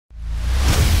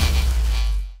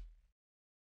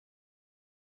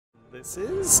This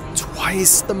is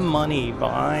Twice the Money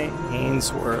by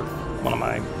Ainsworth, one of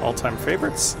my all-time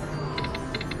favorites.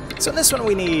 So in this one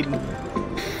we need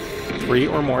 3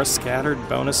 or more scattered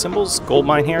bonus symbols. Gold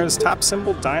mine here is top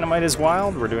symbol, dynamite is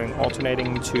wild. We're doing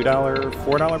alternating $2,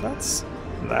 $4 bets.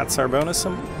 That's our bonus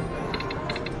symbol.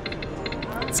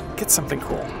 Let's get something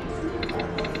cool.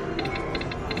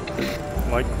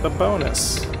 Like the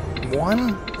bonus.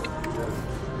 1.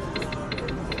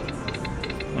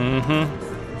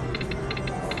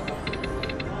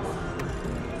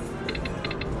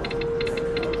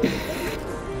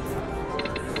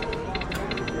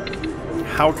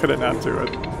 How could it not do it?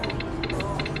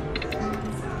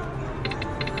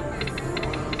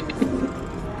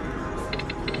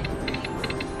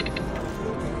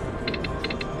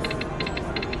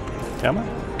 Come on.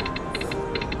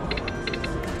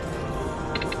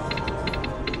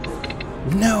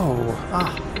 No!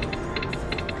 Ah.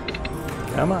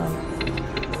 Come on.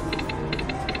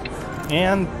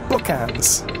 And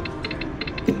bookends.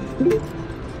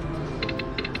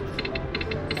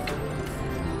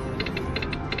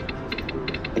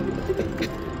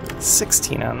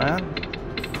 $16 on that.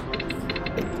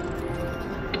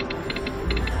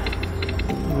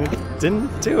 It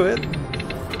didn't do it.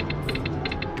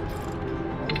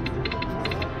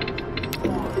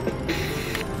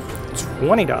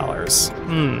 $20.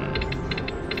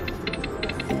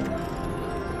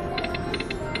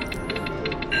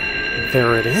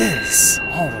 There it is.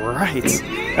 All right.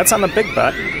 That's on the big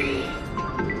bet.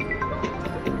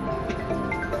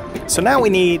 So now we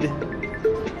need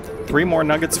 3 more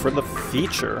nuggets for the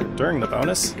feature during the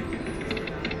bonus.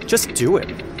 Just do it.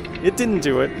 It didn't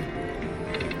do it.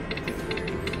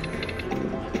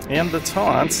 And the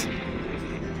taunt.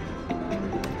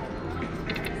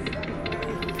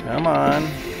 Come on.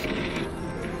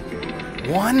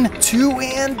 1, 2,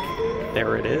 and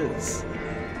there it is.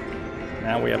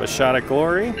 Now we have a shot at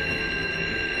glory.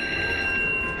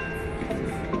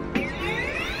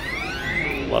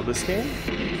 Love this game.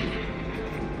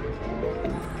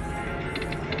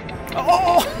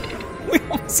 Oh! We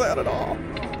almost had it all.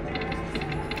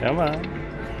 Come on.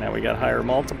 Now we got higher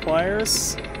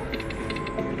multipliers.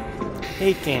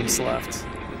 8 games left.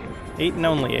 8 and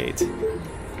only 8.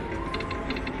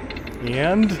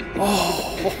 And...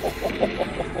 oh!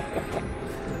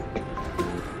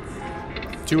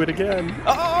 Do it again.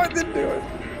 Oh, it didn't do it.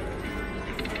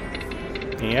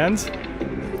 And...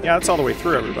 yeah, it's all the way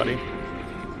through, everybody.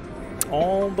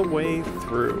 All the way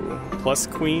through. Plus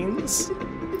queens.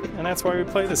 And that's why we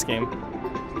play this game.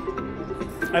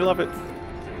 I love it.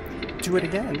 Do it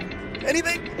again.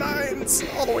 Anything! 9s!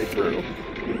 All the way through.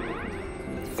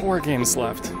 4 games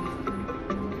left.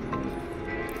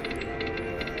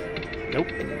 Nope.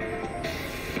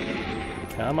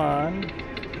 Come on.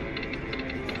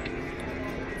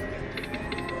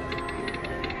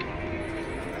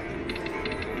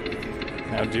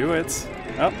 Now do it.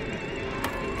 Oh.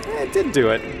 It did do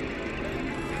it.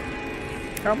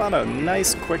 How about a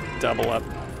nice quick double up?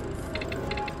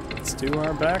 Let's do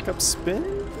our backup spin.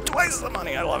 Twice the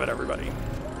money. I love it, everybody.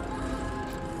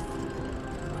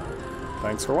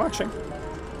 Thanks for watching.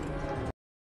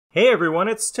 Hey everyone,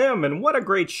 it's Tim, and what a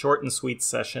great short and sweet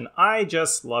session. I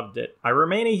just loved it. I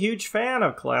remain a huge fan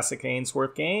of classic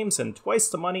Ainsworth games, and Twice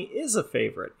the Money is a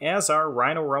favorite, as are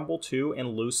Rhino Rumble 2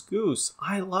 and Loose Goose.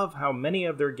 I love how many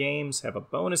of their games have a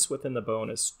bonus within the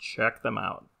bonus. Check them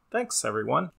out. Thanks,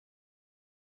 everyone.